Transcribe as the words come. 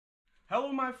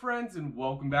Hello my friends and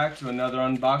welcome back to another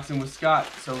Unboxing with Scott.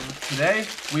 So today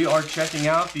we are checking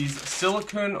out these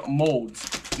silicone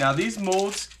molds. Now these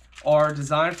molds are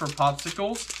designed for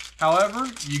popsicles.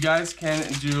 However, you guys can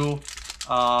do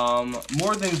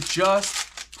more than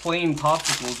just plain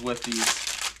popsicles with these.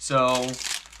 So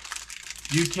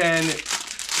you can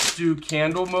do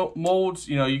candle molds,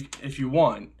 if you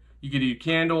want. You could do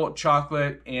candle,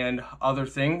 chocolate, and other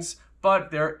things,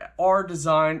 but they are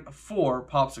designed for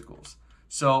popsicles.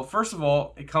 So first of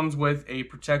all, it comes with a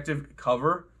protective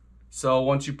cover. So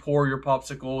once you pour your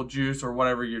popsicle juice or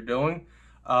whatever you're doing,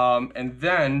 and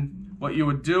then what you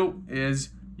would do is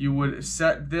you would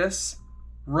set this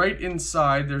right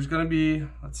inside. There's gonna be,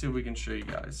 let's see if we can show you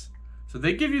guys. So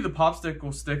they give you the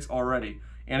popsicle sticks already.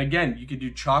 And again, you could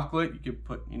do chocolate. You could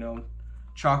put,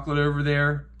 chocolate over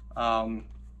there.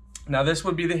 Now this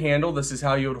would be the handle. This is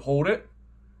how you would hold it.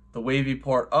 The wavy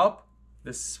part up.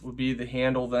 This would be the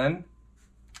handle then.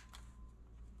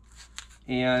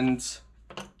 And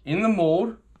in the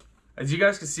mold, as you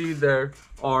guys can see, they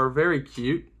are very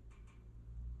cute.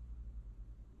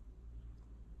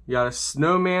 You got a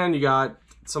snowman, you got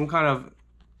some kind of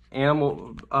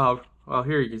animal, well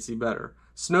here you can see better.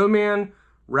 Snowman,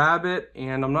 rabbit,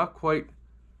 and I'm not quite,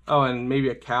 oh, and maybe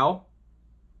a cow.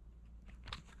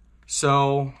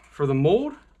 So for the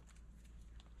mold,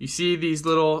 you see these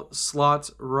little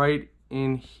slots right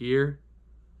in here.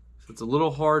 So it's a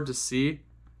little hard to see.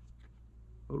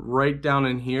 Right down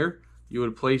in here, you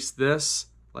would place this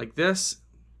like this,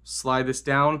 slide this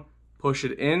down, push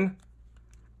it in,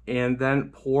 and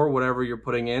then pour whatever you're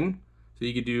putting in. So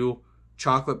you could do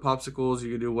chocolate popsicles,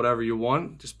 you could do whatever you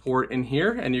want. Just pour it in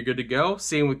here and you're good to go.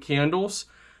 Same with candles.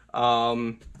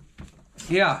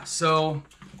 Yeah, so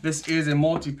this is a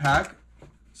multi-pack.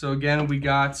 So again, we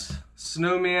got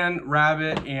snowman,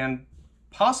 rabbit, and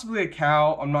possibly a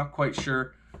cow. I'm not quite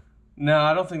sure. No,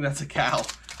 I don't think that's a cow.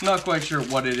 I'm not quite sure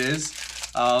what it is.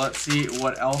 Let's see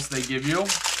what else they give you.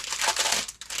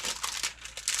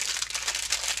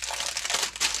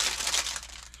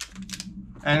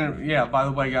 And yeah, by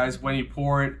the way guys, when you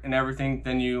pour it and everything,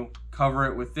 then you cover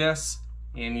it with this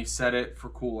and you set it for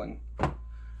cooling.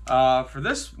 For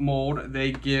this mold,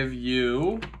 they give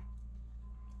you,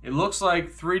 it looks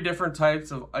like 3 different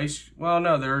types of ice, well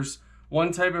no, there's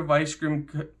one type of ice cream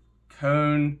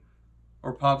cone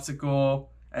or popsicle,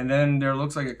 and then there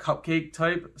looks like a cupcake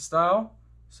type style.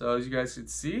 So as you guys can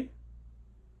see.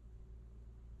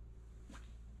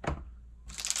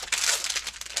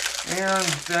 And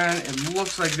then it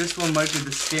looks like this one might be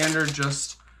the standard,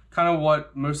 just kind of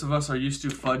what most of us are used to,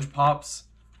 fudge pops.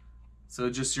 So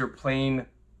just your plain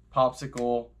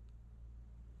popsicle.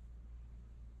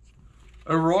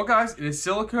 Overall guys, it is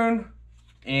silicone,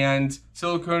 and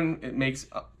silicone, it makes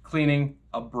cleaning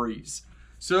a breeze.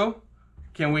 So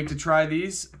can't wait to try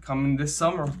these coming this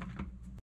summer.